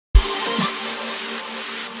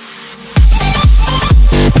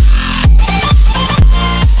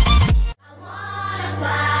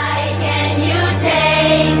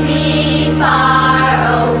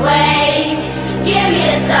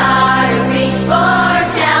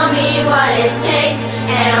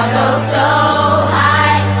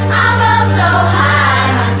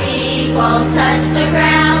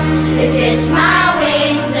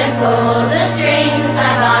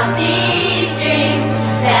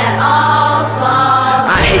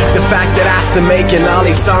fact that after making all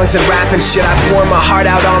these songs and rapping shit, I pour my heart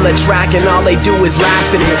out on the track and all they do is laugh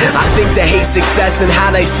at it. I think they hate success and how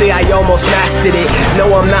they say I almost mastered it. No,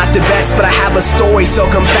 I'm not the best, but I have a story, so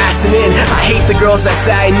come fasten in. I hate the girls that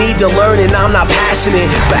say I need to learn and I'm not passionate.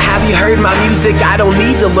 But have you heard my music? I don't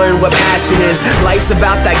need to learn what passion is. Life's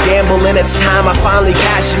about that gamble and it's time I finally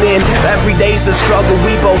cash it in. Every day's a struggle,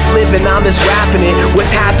 we both live and I'm just rapping it.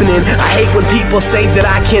 What's happening? I hate when people say that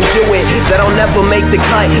I can't do it, that I'll never make the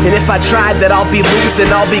cut, and if I try that I'll be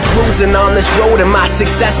losing. I'll be cruising on this road to my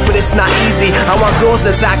success, but it's not easy. I want girls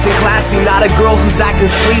that's acting classy, not a girl who's acting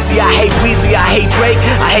sleazy. I hate Weezy, I hate Drake,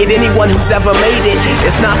 I hate anyone who's ever made it.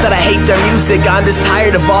 It's not that I hate their music, I'm just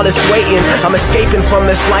tired of all this waiting. I'm escaping from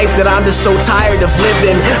this life that I'm just so tired of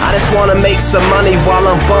living. I just wanna make some money while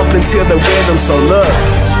I'm bumping to the rhythm, so look.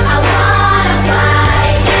 I wanna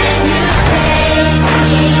fly, can you take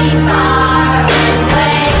me far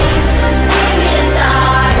away? Give me a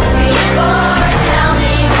star to reach for, tell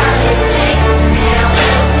me what it takes, and I'll go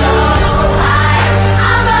so high.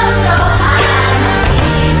 I'll go so high, my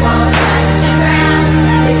feet won't touch the ground.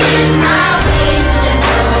 This is my wings to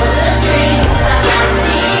pull the strings. I got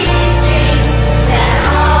these dreams that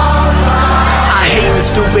all fall. I hate the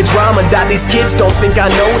stupid drama that these kids don't think I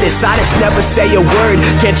notice. I just never say a word,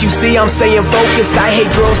 can't you see I'm staying focused? I hate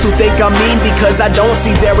girls who think I'm mean because I don't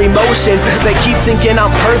see their emotions. They keep thinking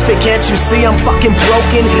I'm perfect, can't you see I'm fucking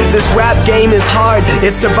broken? This rap game is hard,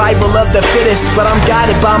 it's survival of the fittest, but I'm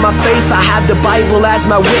guided by my faith, I have the Bible as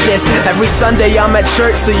my witness. Every Sunday I'm at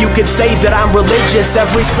church so you could say that I'm religious.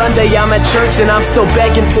 Every Sunday I'm at church and I'm still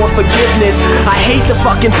begging for forgiveness. I hate the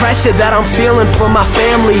fucking pressure that I'm feeling from my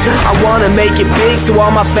family. I wanna make it big so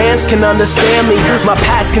all my fans can understand me. My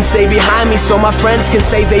past can stay behind me so my friends can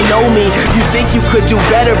say they know me. You think you could do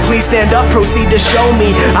better? Please stand up, proceed to show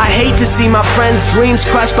me. I hate to see my friends' dreams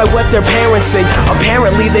crushed by what their parents think.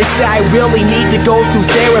 Apparently they say I really need to go through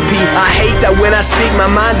therapy. I hate that when I speak my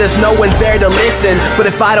mind there's no one there to listen. But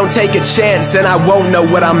if I don't take a chance then I won't know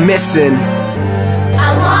what I'm missing. I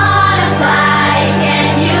wanna fly,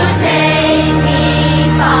 can you take me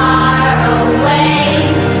far away?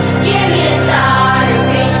 Give me a star to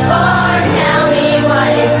reach for, tell me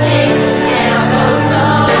what it takes, and I'll go so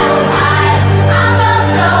high. I'll go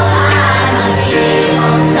so high, my feet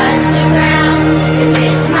won't touch the ground. This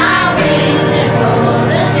is my wings to pull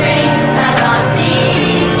the strings. I got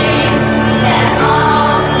these dreams that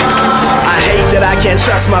all fall. I hate that I can't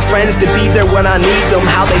trust my friends to be there when I need them.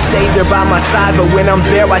 How they say they're by my side, but when I'm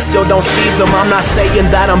there I still don't see them. I'm not saying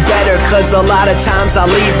that I'm better, cause a lot of times I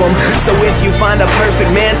leave them. So if you find a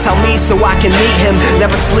perfect man, tell me so I can meet him.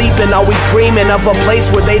 Never sleeping, always dreaming of a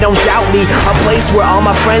place where they don't doubt me. A place where all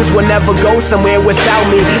my friends would never go somewhere without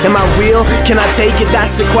me. Am I real? Can I take it?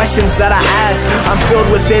 That's the questions that I ask. I'm filled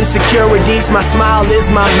with insecurities, my smile is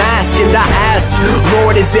my mask. And I ask,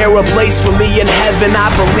 Lord, is there a place for me in heaven? I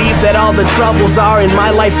believe that all the troubles are in my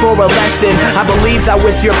life for a lesson. I believe that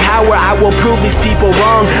with your power I will prove these people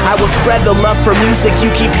wrong. I will spread the love for music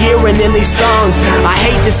you keep hearing in these songs. I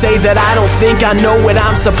hate to say that I don't think I know what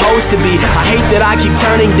I'm supposed to be. I hate that I keep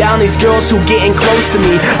turning down these girls who getting close to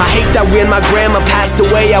me. I hate that when my grandma passed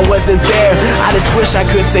away I wasn't there. I just wish I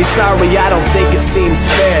could say sorry, I don't think it seems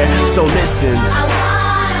fair. So listen.